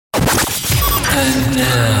And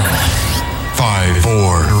now. 5,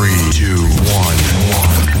 4, 3, 2,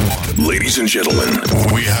 1. Ladies and gentlemen,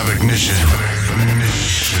 we have ignition.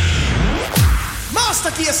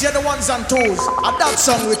 Master Case, you're the ones and twos. A that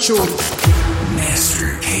song we choose.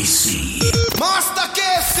 Master KC. Master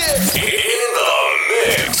Case. in the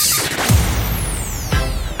mix.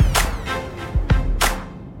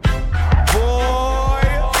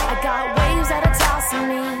 I got waves that are tossing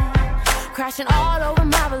me, crashing all over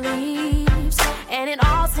my beliefs, and in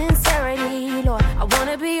all sincerity, Lord, I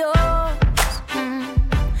wanna be yours.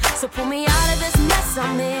 So pull me out of this mess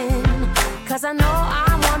I'm in, 'cause I know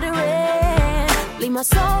I'm wandering. Leave my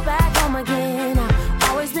soul back home again. I've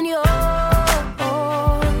always been yours.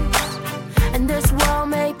 And this world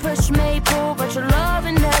may push, may pull, but your love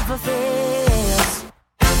it never fails.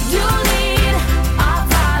 You need a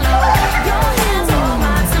follow. Your hands hold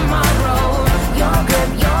my tomorrow. Your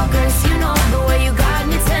grip, your grace, you know the way you guide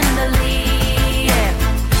me tenderly. Yeah.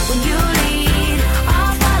 When you lead,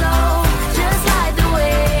 I'll follow. Just like the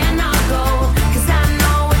way and I'll go. 'Cause I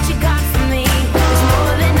know what you got for me. There's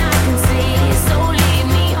more than I can see. So lead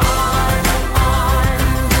me on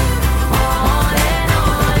and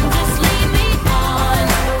on. Just lead me on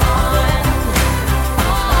and on.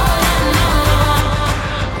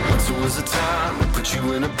 Once there was a time I put you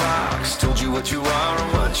in a box, told you what you are and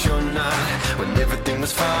what you're not. When everything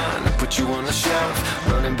was fine, I put you on the shelf,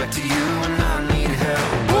 running back to you when I need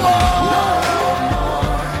help.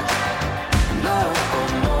 No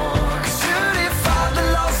more. 'Cause you defied the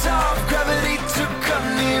laws of gravity, took on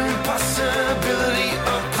the impossibility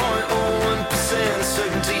of 0.01%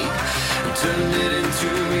 certainty and turned it into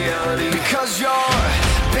reality. Because you're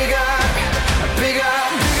bigger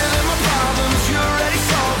than my problems. You already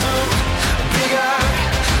solved them. Bigger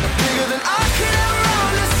than I could ever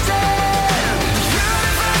understand. The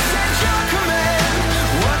universe at your command.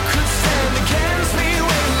 What could stand against me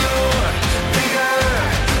when you're bigger?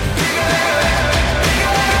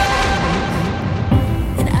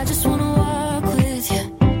 And I just wanna walk with you,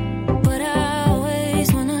 but I always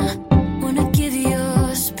wanna give you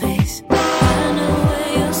your space. I know where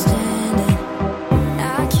you're standing.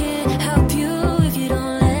 I can't help you if you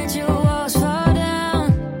don't let your walls fall down.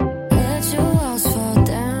 Let your walls fall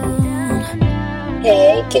down.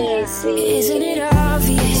 Hey, Casey. Isn't it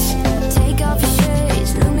obvious? Take off your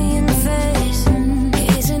shades, look me in the face.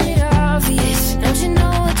 Isn't it obvious? Don't you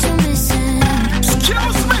know what you're missing?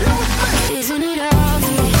 Excuse me. Isn't it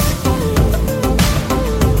obvious?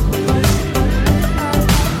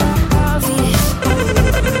 Obvious.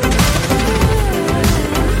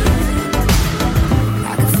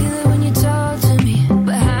 I can feel it when you talk to me.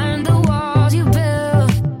 Behind the walls you build,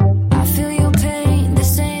 I feel your pain.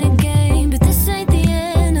 This ain't a game, but this ain't the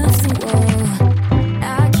end of the world.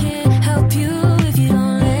 I can't help you if you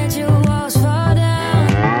don't let your walls fall down.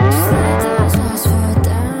 Just let those walls fall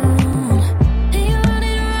down. And you're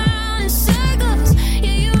running around in circles.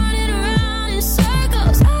 Yeah, you're running around in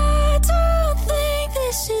circles. I don't think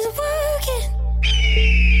this is working.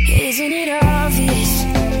 Isn't it obvious?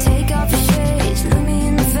 Take off your shades, look me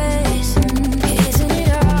in the face. Isn't it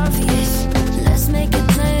obvious? Let's make it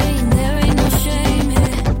plain, there ain't no shame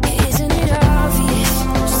here. Isn't it obvious?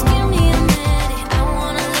 Just give me a minute, I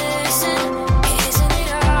wanna listen. Isn't it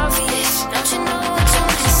obvious? Don't you know what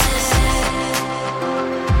you're missing?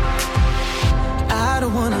 I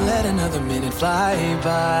don't wanna let another minute fly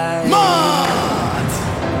by.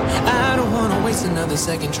 I don't wanna waste another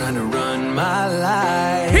second trying to run my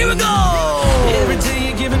life. Here we go! Every day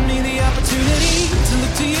you're giving me the opportunity to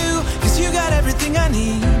look to you, 'cause you got everything I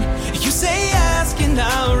need. You say ask and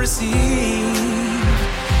I'll receive.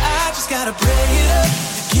 I just gotta pray it up,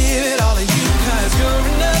 give it all to you, 'cause you're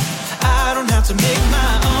enough. I don't have to make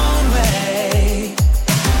my own way.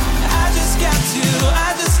 I just got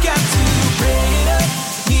to pray it up,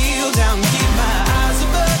 kneel down, keep my eyes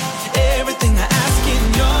above everything I ask in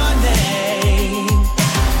your name.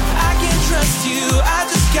 I can trust you, I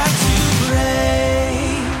just got to pray.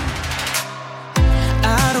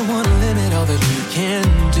 I don't want to limit all that you can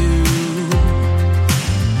do,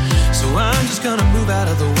 so I'm just gonna move out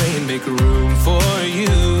of the way and make room for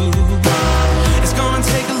you. It's gonna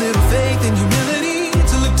take a little faith and humility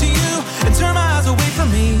to look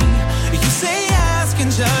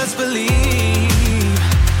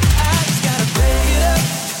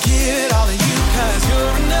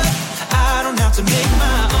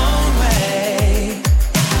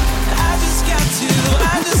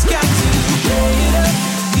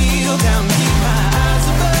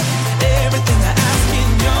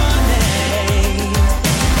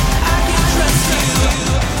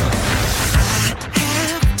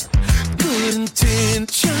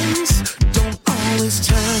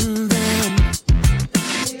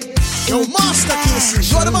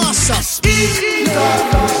You're the master.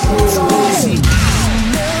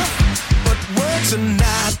 But words are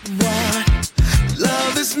not what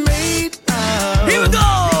love is made of. Here we go. I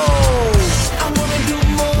wanna do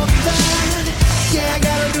more than that. Yeah, I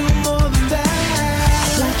gotta do more than that. I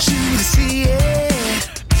want you to see it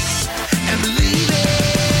and believe it.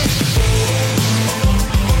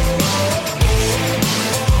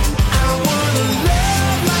 I wanna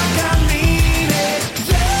love like I mean it.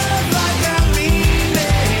 Love like I mean it.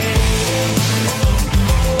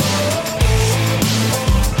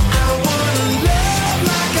 I wanna love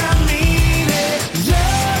like I mean it.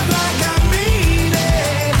 Love like I mean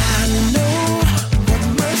it. I know what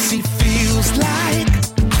mercy feels like.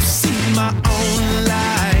 I've seen my own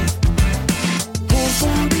life pull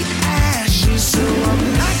from the ashes, so I'm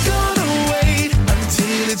not gonna wait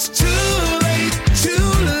until it's too late, too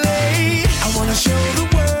late. I wanna show the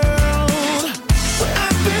world what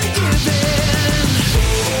I've been given.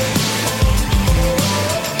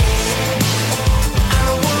 I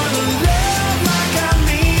wanna love like I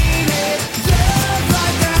mean it. Love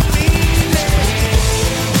like I mean it.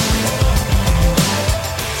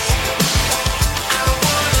 I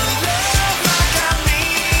wanna love like I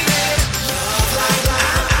mean it. Love like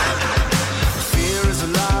Fear is a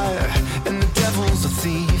liar and the devil's a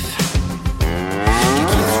thief. He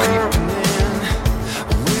keeps creeping in,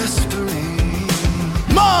 whispering.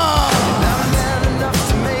 You're not man enough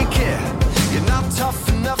to make it. You're not tough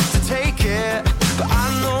enough to take it. But I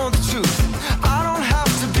know the truth. I don't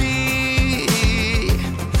have to be.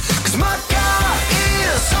 'Cause my God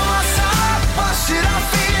is on my side. Why should I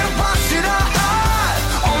fear? Why should I hide?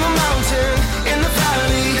 On the mountain, in the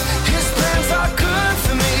valley, His plans are good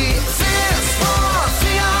for me. This one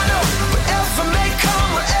thing I know, whatever may come,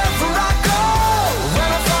 wherever I go, when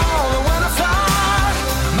I fall or when I fly,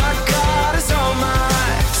 my God is on my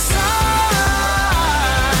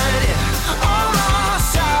side, on my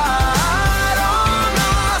side, on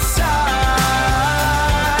my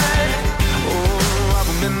side. Oh, I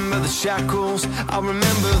remember the shackles, I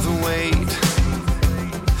remember the weight,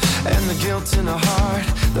 and the guilt in the heart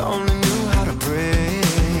that only knew how to break.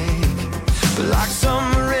 But like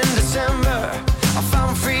summer in December, I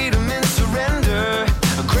found freedom in surrender.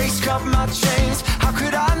 A grace cut my chains, how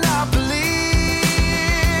could I not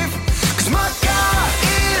believe? 'Cause my God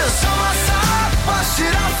is on my side. Why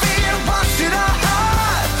should I fear? Why should I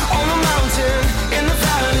hide? On the mountain, in the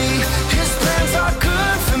valley, His plans are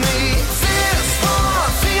good for me. This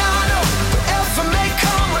one thing I know, whatever may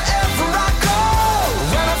come, wherever I go,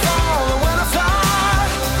 when I fall or when I fly,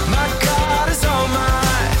 my God is on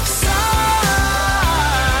my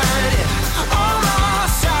side, on my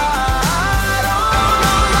side,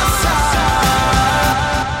 on my side.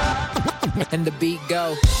 And the beat go.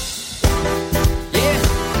 Yeah,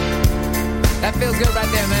 that feels good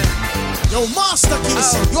right there, man. Yo, Master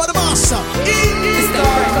Casey. You're the master. It's the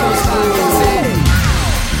Franco style, you say.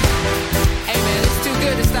 Hey man, it's too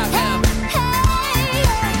good to stop now.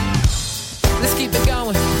 Let's keep it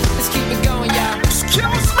going. Let's keep it going, y'all.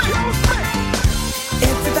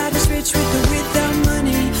 Everybody's rich without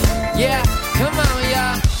money. Yeah, come on,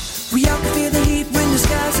 y'all. We all can feel the heat when the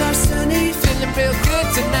skies are sunny. Feeling real good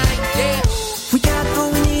tonight, yeah. We got all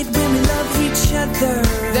we need when we love each other.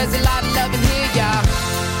 There's a lot of love in here, y'all.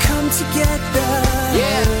 Come together.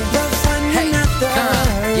 Yeah. Love one another.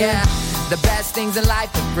 Yeah. The best things in life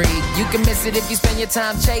are free. You can miss it if you spend your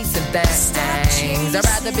time chasing things. I'd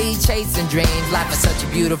rather be chasing dreams. Life is such a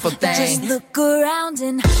beautiful thing. Just look around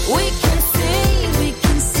and we can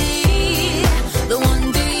see the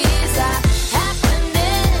wonders are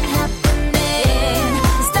happening.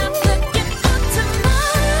 Stop looking for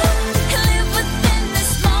tomorrow and live within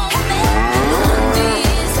this moment. The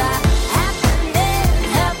wonders are happening.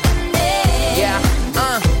 Yeah,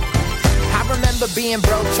 I remember being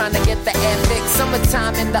broke, trying to get the air fixed.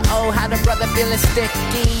 Summertime in the O, had a brother feeling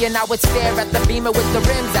sticky, and I would stare at the Beamer with the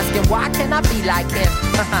rims, asking why can't I be like him?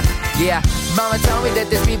 Yeah, mama told me that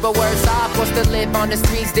there's people worse off, forced to live on the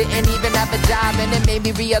streets, didn't even have a job, and it made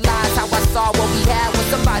me realize how I saw what we had was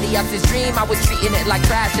somebody else's dream. I was treating it like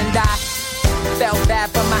trash, and I felt bad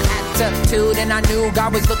for my attitude, and I knew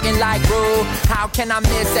God was looking like, bro, how can I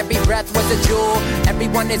miss? Every breath was a jewel.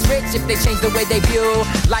 Everyone is rich if they change the way they view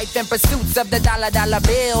life in pursuits of the dollar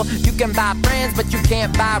bill. You can buy friends, but you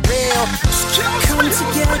can't buy real. Come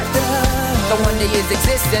together. The wonder is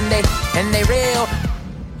existing, and they real.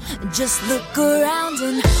 Just look around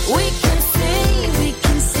and we can see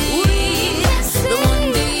the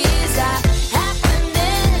wonders are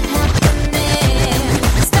happening.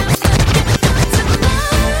 Stop looking for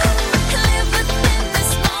tomorrow, live within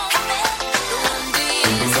this moment. The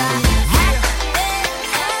wonders are happening.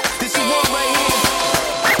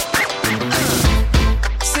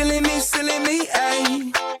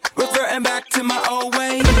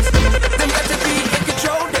 Them got to be in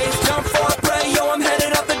control days. Jump for a pray, yo, I'm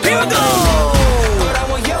headed up the door. Here we go! But I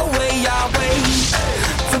want your way, Yahweh.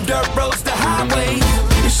 From dirt roads to highways.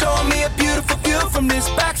 You're showing me a beautiful view from this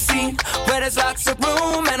backseat where there's lots of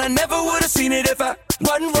room, and I never would have seen it if I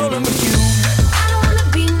wasn't rolling with you. I don't wanna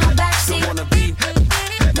be no backseat,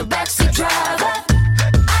 no backseat driver.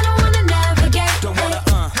 I don't wanna navigate,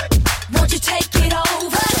 won't you take it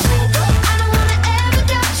over? I don't wanna ever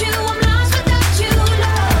doubt you, I'm lost without you,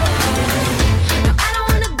 love. No, I don't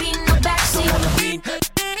wanna be no backseat,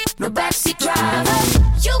 no backseat driver.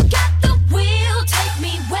 You got the wheel, take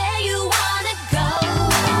me where you wanna go.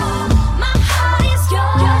 My heart is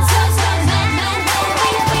yours,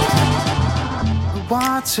 I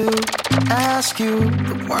want to ask you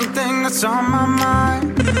the one thing that's on my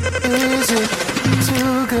mind. Is it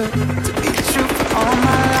too good to be true for all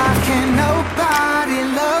my life? Can nobody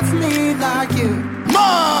love me like you?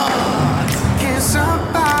 Mom! Can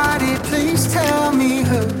somebody please tell me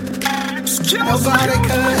who? Nobody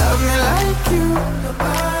could love me like you.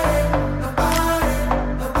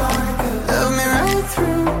 Nobody could love me right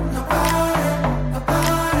through.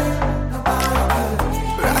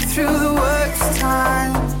 Right through the worst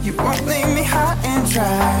time. You won't leave me hot and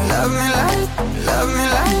dry. Love me like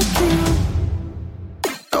you.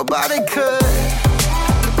 Nobody could.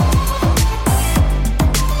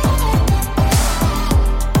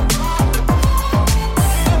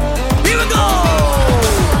 Here we go!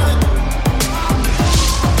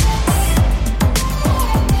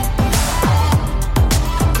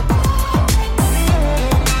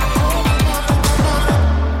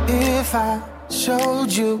 If I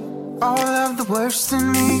showed you all of the worst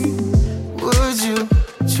in me, would you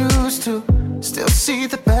choose to still see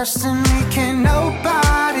the best in me? Can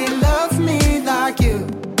nobody love me like you?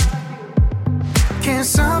 Can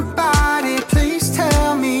somebody please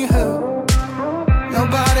tell me who?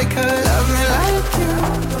 Nobody could love me like you.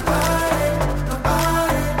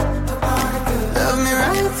 Nobody could love me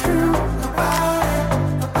right through.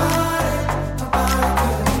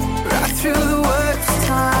 Right through the worst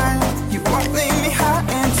time. You won't leave me hot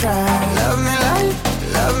and dry. Love me like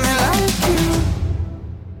you.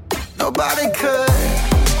 Nobody could.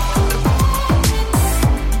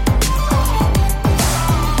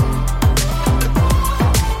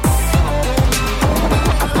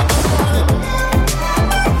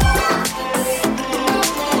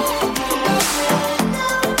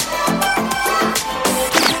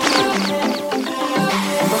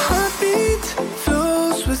 My heartbeat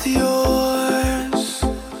flows with yours,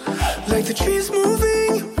 like the trees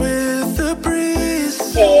moving with the breeze.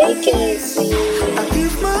 Hey, Casey. I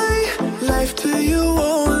give my life to you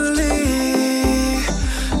only,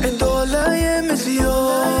 and all I am is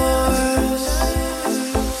yours.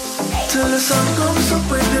 Till the sun comes up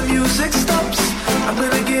when the music stops, I'm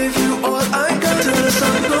gonna give you all I got. Till the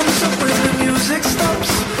sun comes up when the music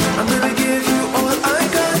stops, I'm gonna give you all I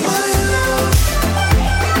got. My love,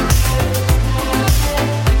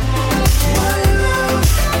 my love.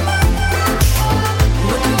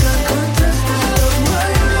 Nothing can contest this love, my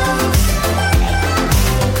love.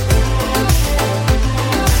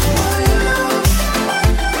 My love,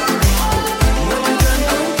 nothing can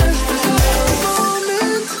contest this love.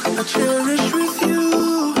 Moment I cherish with you.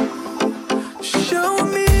 Show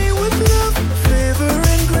me with love, favor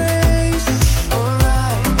and grace.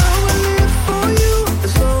 Alright, I will live for you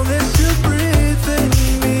as long as you breathe in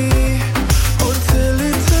me, until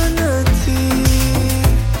eternity.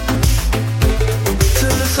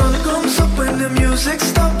 Till the sun comes up when the music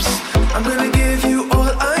stops, I'm gonna give you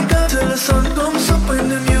all I got. Till the sun comes up when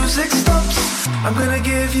the music stops, I'm gonna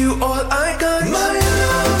give you all I got. My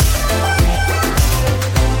love,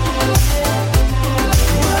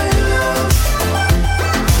 my love.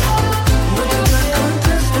 Nothing can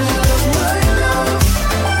contest this love, my love.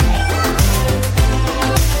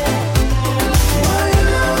 My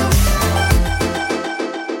love.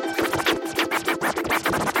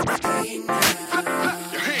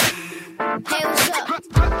 Hey, what's up?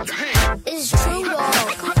 It's True Dog.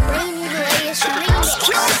 Bring me the latest remix.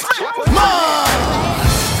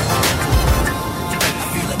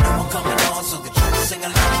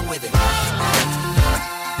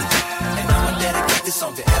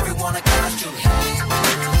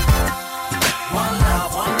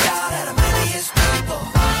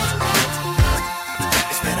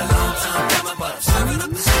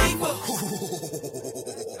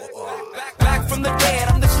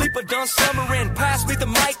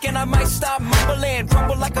 weak and I might stop mumbling.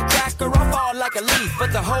 Crumble like a cracker or fall like a leaf.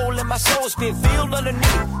 But the hole in my soul's been filled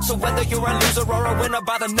underneath. So whether you're a loser or a winner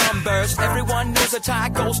by the numbers, everyone knows the tie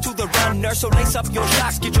goes to the runner. So lace up your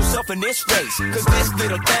shots, get yourself in this race. Cause this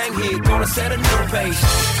little thing here gonna set a new pace.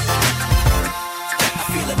 I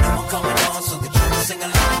feel a new one coming on, so that you can sing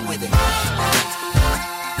along with it.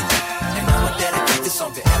 And I'ma dedicate this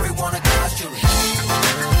song to every one of God's children.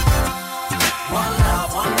 One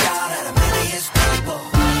love, one God, and a million people.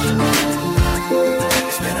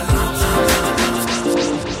 It's been a long time.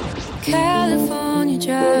 California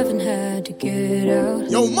driving, had to get out.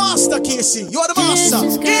 Yo, Master Casey, you're the master.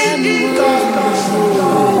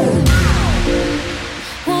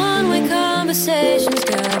 One-way conversations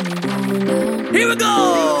got me worn down. Here we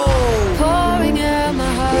go! Pouring out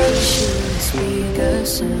my heart, should speak a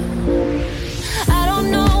sound. I don't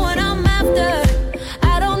know what I'm after.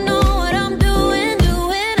 I don't know what I'm doing.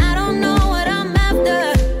 I don't know what I'm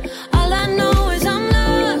after. All I know is I'm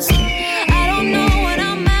lost. I don't know what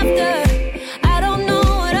I'm after. I don't know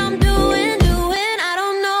what I'm doing. I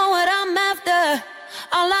don't know what I'm after.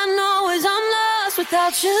 All I know is I'm lost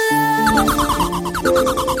without your love.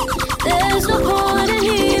 There's no point in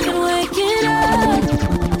even waking up.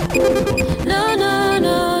 No, no,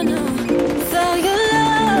 no, no. Without your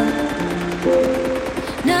love,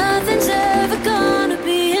 nothing's ever gonna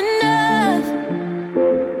be enough.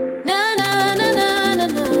 No, no, no, no, no,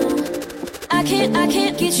 no. I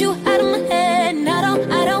can't get you out of my head. And I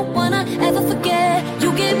don't wanna ever forget.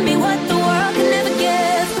 You give me what the world can never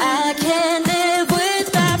give. I can't live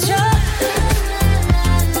without you.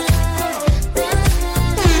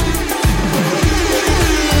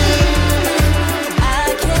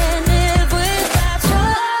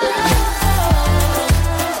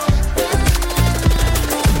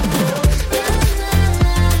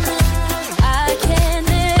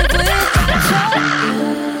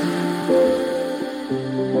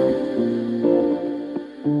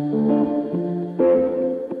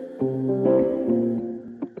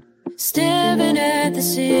 Staring at the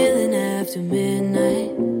ceiling after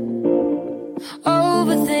midnight,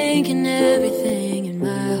 overthinking everything in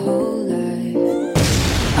my whole life.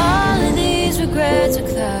 All of these regrets are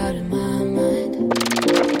clouding my mind.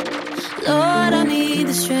 Lord, I need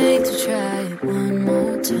the strength to try it one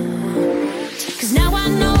more time. Cause now I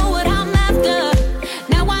know what I'm after.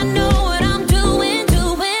 Now I know what I'm doing.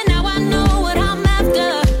 Now I know what I'm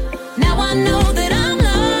after. Now I know that I'm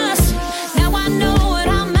lost. Now I know what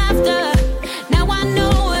I'm after. Now I know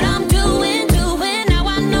what I'm doing. Now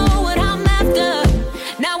I know what I'm after.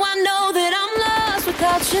 Now I know that I'm lost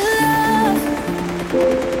without your love.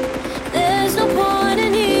 There's no point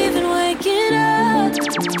in even waking up.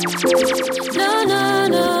 No, no,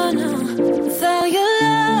 no, no. Without your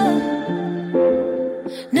love,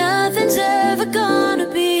 nothing's ever gonna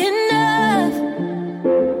be enough.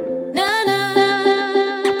 No, no, no.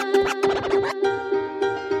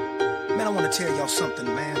 Man, I want to tell y'all something,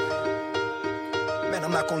 man. Man,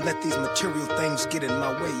 I'm not gonna let these material things get in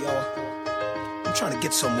my way, y'all. I'm trying to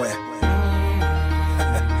get somewhere.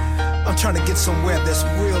 I'm trying to get somewhere that's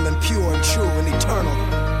real and pure and true and eternal.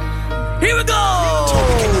 Here we go!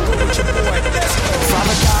 Toby, can you go with your boy? Let's go.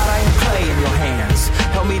 Father God, I am clay in your hands.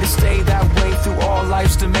 Help me to stay that way through all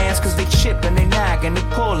life's demands. Cause they chip and they nag and they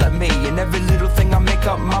pull at me. And every little thing I make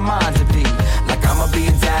up my mind to be. Like I'ma be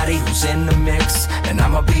a daddy who's in the mix. And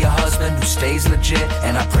I'ma be a husband who stays legit.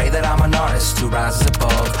 And I pray that I'm an artist who rises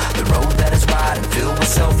above the road that is wide and filled with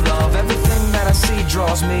self-love. Everything that I see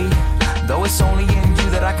draws me. Though it's only in you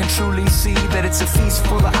that I can truly see that it's a feast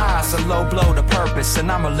full of eyes, a low blow to purpose.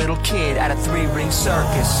 And I'm a little kid at a 3-ring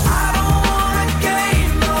circus. I don't wanna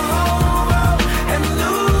gain the whole world and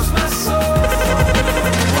lose my soul.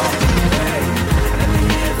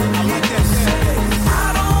 I like that.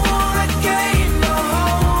 I don't wanna gain the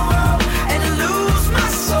whole world and lose my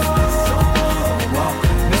soul.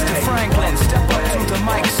 Mr. Franklin, step up to the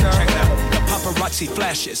mic, sir. Check it out. The paparazzi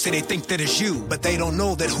flashes, say they think that it's you, but they don't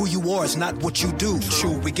know that who you are is not what you do.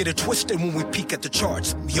 True, we get it twisted when we peek at the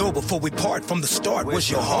charts. Yo, before we part from the start, where's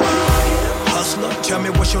your heart? Hustler, tell me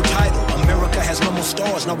what's your title? America has no more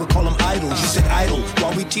stars, now we call them idols. You said idle,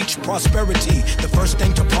 while we teach prosperity. The first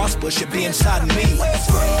thing to prosper should be inside me.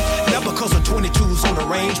 Not because of 22s on the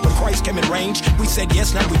range, but Christ came in range. We said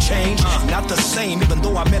yes, now we change. Not the same, even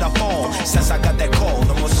though I made a fall. Since I got that call,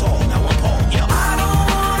 no more Saul, now I'm Paul. Yeah. I don't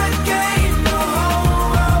wanna gain the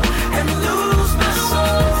whole world and lose my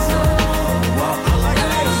soul.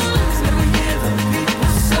 Let me hear the people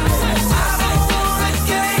say, I don't wanna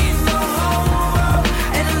gain the whole world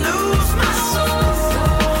and lose my soul.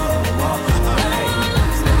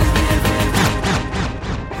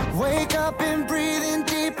 Wake up and breathe in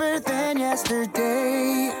deep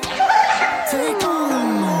yesterday. Take all the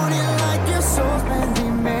morning like your soul's meant to be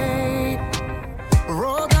made.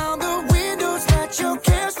 Roll down the windows, let your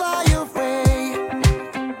cares fly away.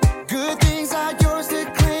 Good things are yours to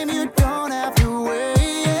claim, you don't have to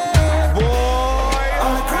wait. Yeah. Boy,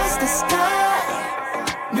 all across the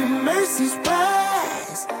sky, new mercies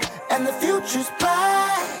rise, and the future's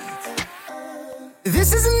bright.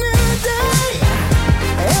 This is a new day,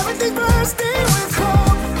 everything bursting with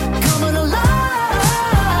hope, coming alive.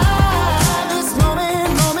 This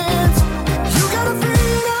moment, you got a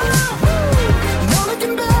freedom, no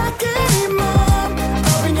looking back anymore.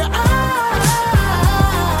 Open your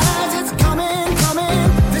eyes, it's coming.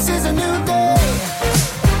 This is a new day.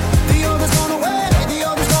 The old is gone away,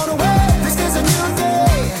 This is a new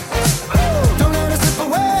day. Don't let it slip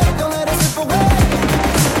away,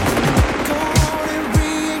 Go on and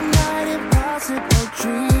reignite impossible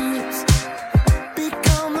dreams.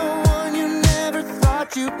 Become the one you never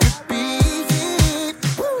thought you could be.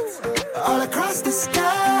 All across the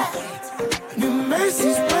sky, new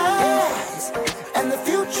mercies rise, and the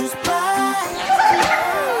future's bright.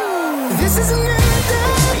 This is a new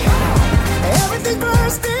day, everything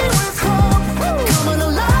bursting with hope, coming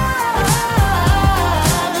alive.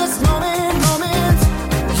 This moment,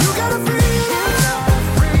 you got a freedom,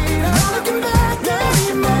 no looking back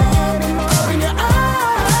anymore. Open your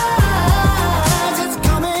eyes, it's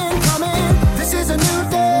coming. This is a new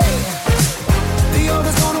day. The old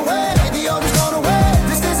is gone away,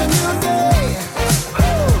 This is a new day.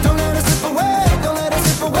 Don't let it slip away,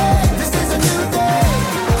 This is a new day.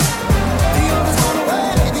 The old is gone away,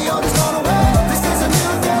 This is a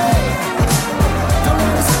new day. Don't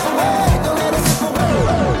let it slip away,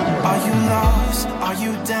 Are you lost? Are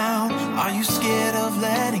you down? Are you scared of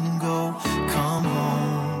letting go? Come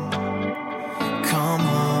home.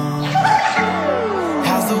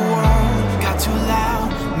 Has the world got too loud?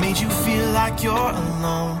 Made you feel like you're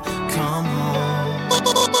alone? Come home.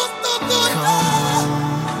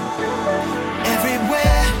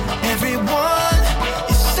 Everywhere, everyone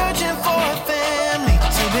is searching for a family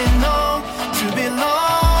to belong, to be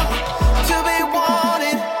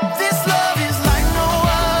wanted. This love is like no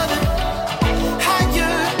other,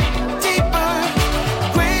 higher, deeper,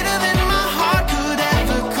 greater than my heart could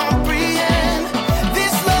ever comprehend.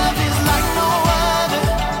 This love is like no other,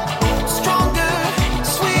 stronger,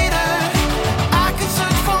 sweeter. I could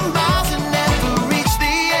search for miles and never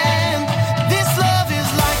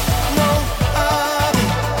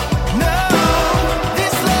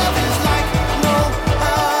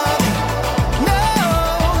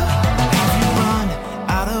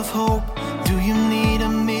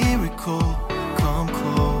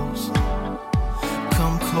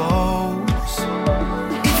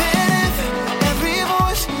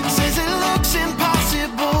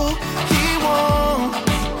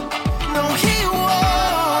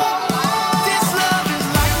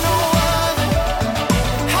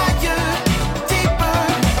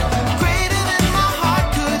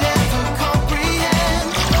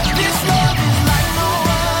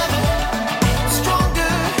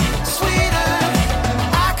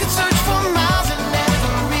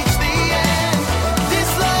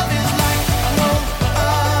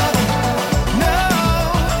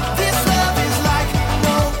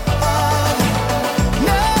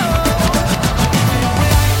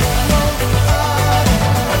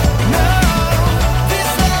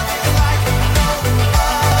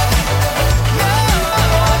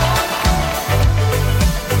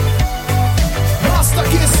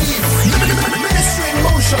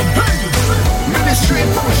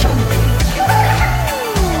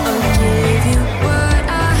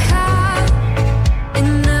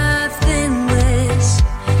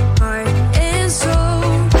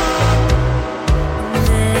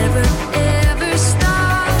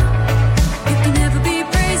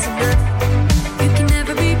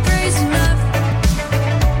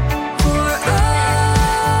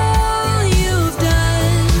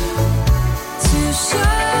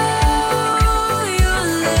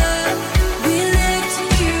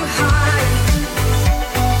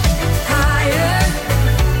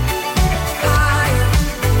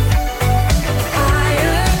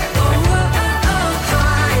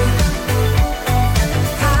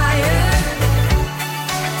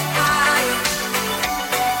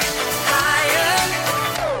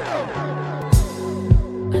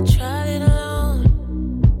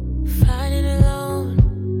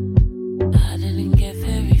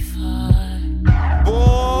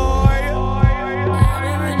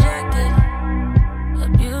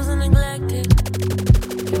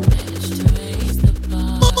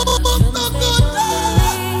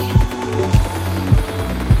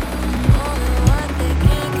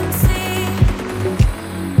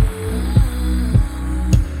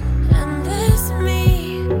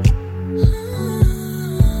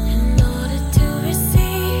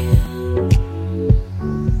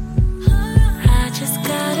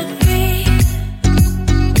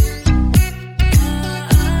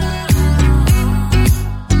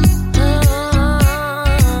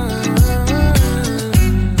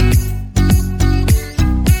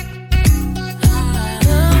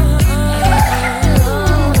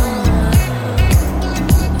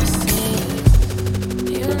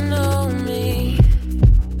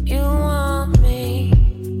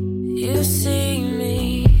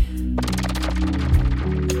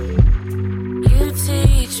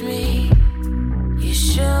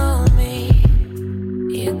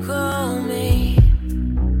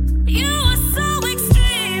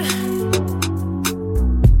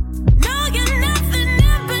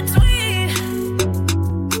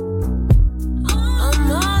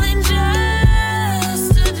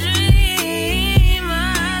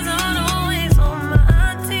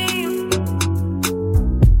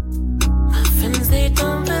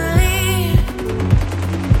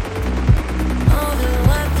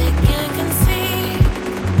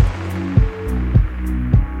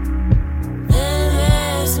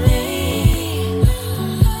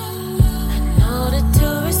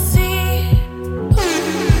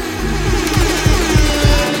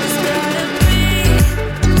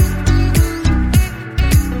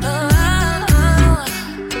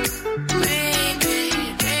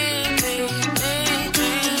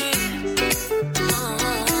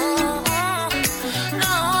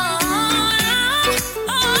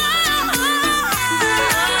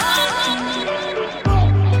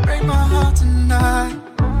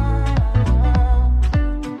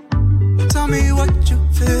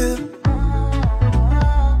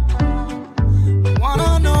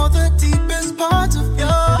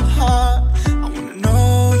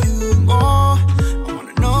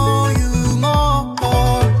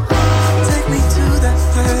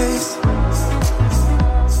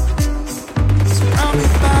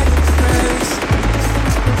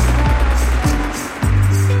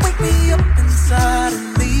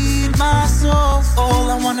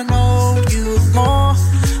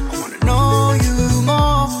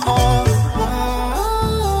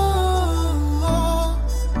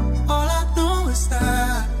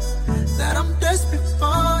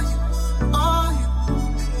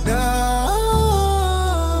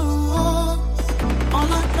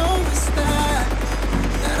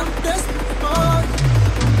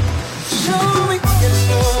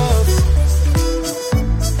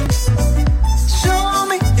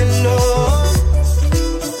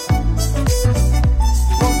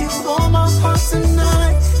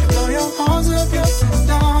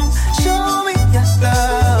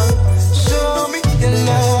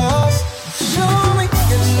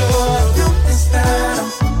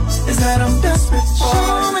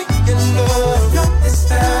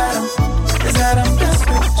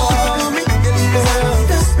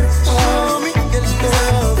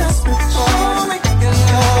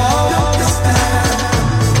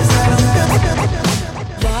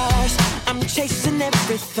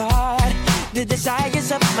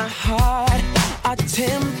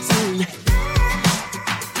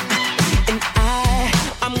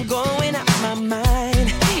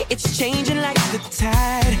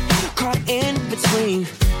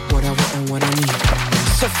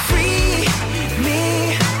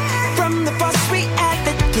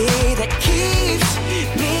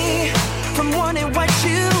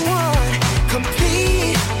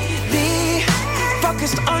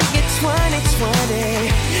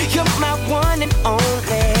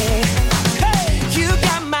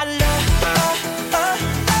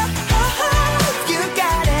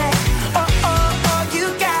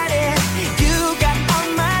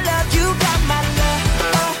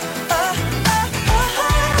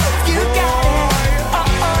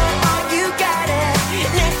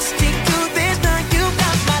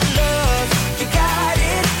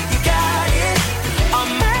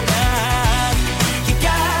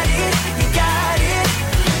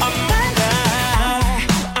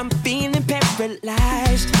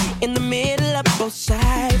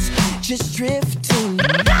sides, just drifting.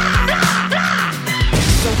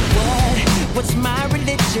 So what's my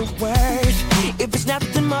religion worth if it's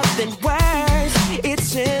nothing more than words?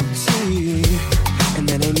 It's empty, and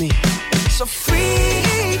that ain't me. So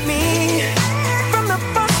free me from the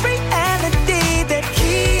false reality that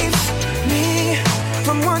keeps me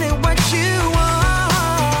from wanting what you want.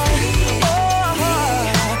 Oh,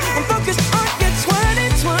 I'm focused on your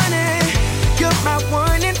 2020. You're my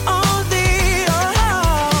one and only.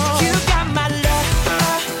 Oh, you got my love.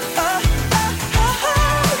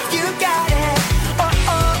 You got it.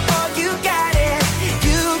 Oh, you got it.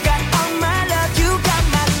 You got all my love. You got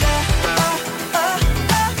my love.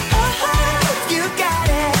 You got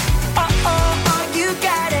it. Oh, you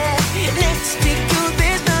got it. Let's stick to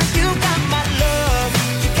business. You got my love.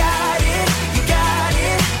 You got it. You got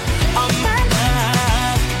it. All my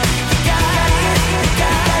love. You got it. You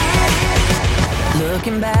got it.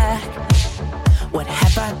 Looking back, what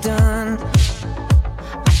have I done?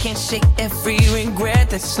 I can't shake every regret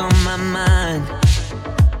that's on my mind.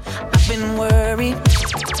 I've been worried,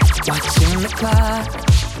 watching the clock.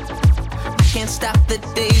 I can't stop the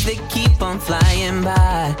days that keep on flying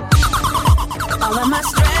by. All of my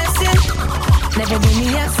stressing never give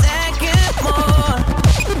me a second more.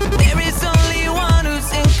 There is only one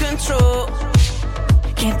who's in control.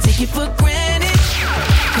 Can't take it for granted,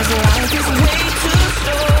 'cause life is way too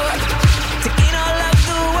short to gain all of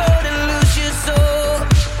the world and lose your soul.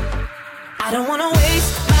 I don't wanna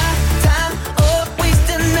waste my time or waste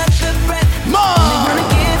another breath. Only wanna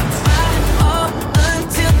give my all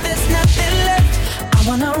until there's nothing left. I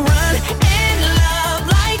wanna run and love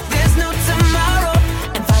like there's no tomorrow,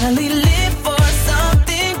 and finally live for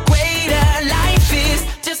something greater. Life is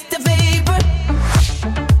just a vapor,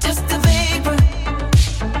 just a vapor,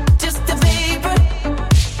 just a vapor,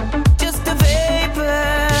 just a vapor.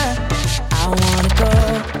 I wanna go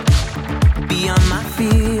beyond my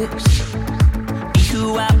fears, be who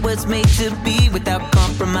I was made to be without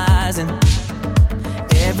compromising.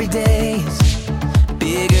 Every day's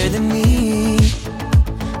bigger than me.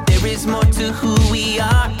 There is more to who we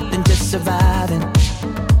are than just surviving.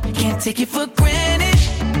 Can't take it for granted,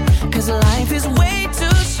 'cause life is way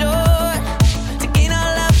too short to gain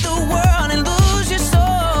all of the world and lose your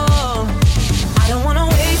soul. I don't wanna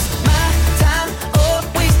waste my time or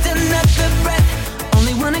waste another breath.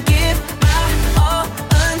 Only wanna give my all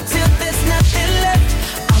until there's nothing left.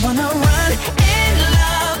 I wanna run and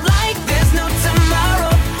love like there's no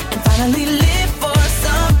tomorrow, and finally live for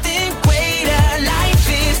something greater. Life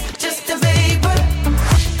is just a vapor,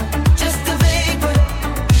 just a vapor,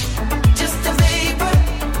 just a vapor,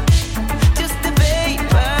 just a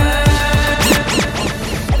vapor.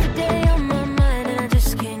 Every day on my mind and I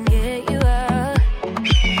just can't get you out.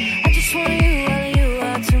 I just want you, all you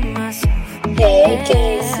are to myself. Hey,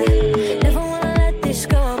 Casey. Never wanna let this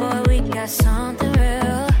go, boy, we got something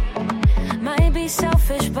real. Might be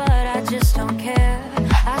selfish, but I just don't care,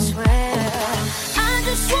 I swear. I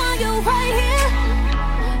just want you right here,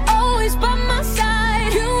 always by my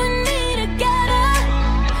side. You and me together,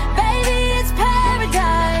 baby, it's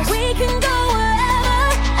paradise. We can go wherever,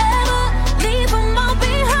 ever, leave them all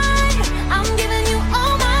behind. I'm giving you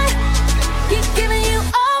all my, keep giving you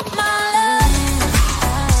all my love.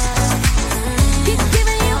 Keep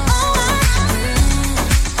giving you all my,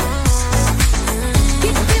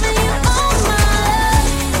 keep giving you all my love.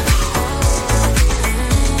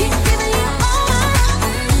 Keep giving you all my,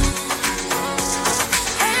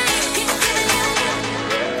 keep giving you.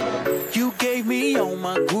 You gave me all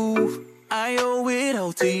my groove, I owe it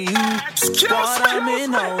all to you. Thought I'm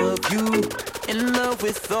in all of you, in love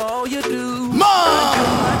with all you do.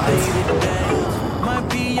 My day-to-day might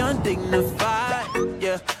be undignified,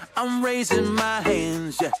 yeah. I'm raising my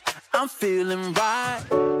hands, yeah. I'm feeling right,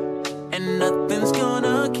 and nothing's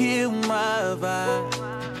gonna kill my vibe.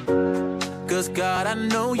 'Cause God, I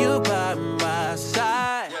know you're by my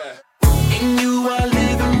side. In you I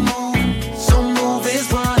live and move, so move is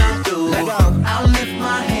what I do. I'll lift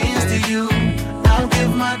my hands to you, I'll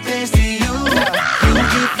give my dance to you. You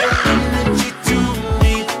give your energy to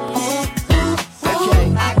me. Ooh, ooh,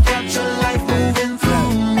 ooh. I got your life moving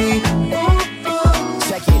through me. Ooh, ooh.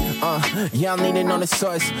 Check it, yeah, I'm leaning on the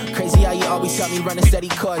source. Crazy how you always help me run a steady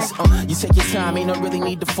course. You take your time, ain't no really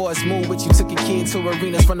need to force. Move with you, took a kid to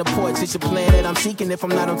arenas from the porch. It's your plan that I'm seeking. If I'm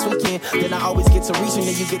not, I'm tweaking. Then I always get to reaching,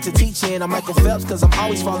 then you get to teaching. I'm Michael Phelps, 'cause I'm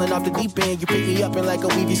always falling off the deep end. You pick me up and like a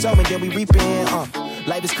weavy soul, and then we reaping.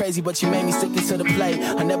 Life is crazy, but you made me stick it to the plate.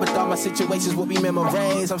 I never thought my situations would be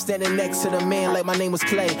memories. I'm standing next to the man like my name was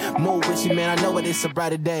Clay. Move with you, man, I know it is a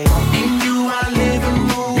brighter day. In you I live and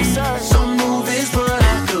move, so move is what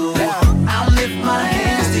I do. I'll lift my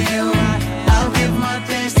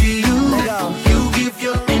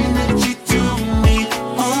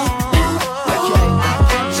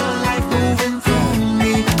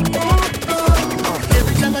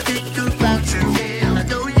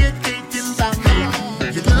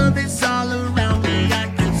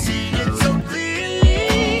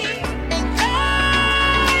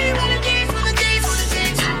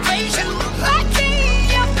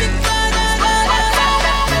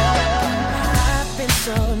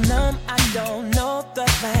freedom. I don't know the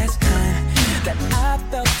last time that I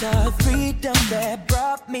felt the freedom that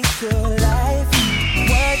brought me to life.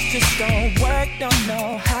 Words just don't work, don't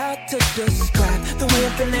know how to describe the way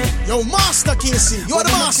I'm feeling. Yo, Master KC, you're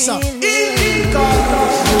the master. Illegal.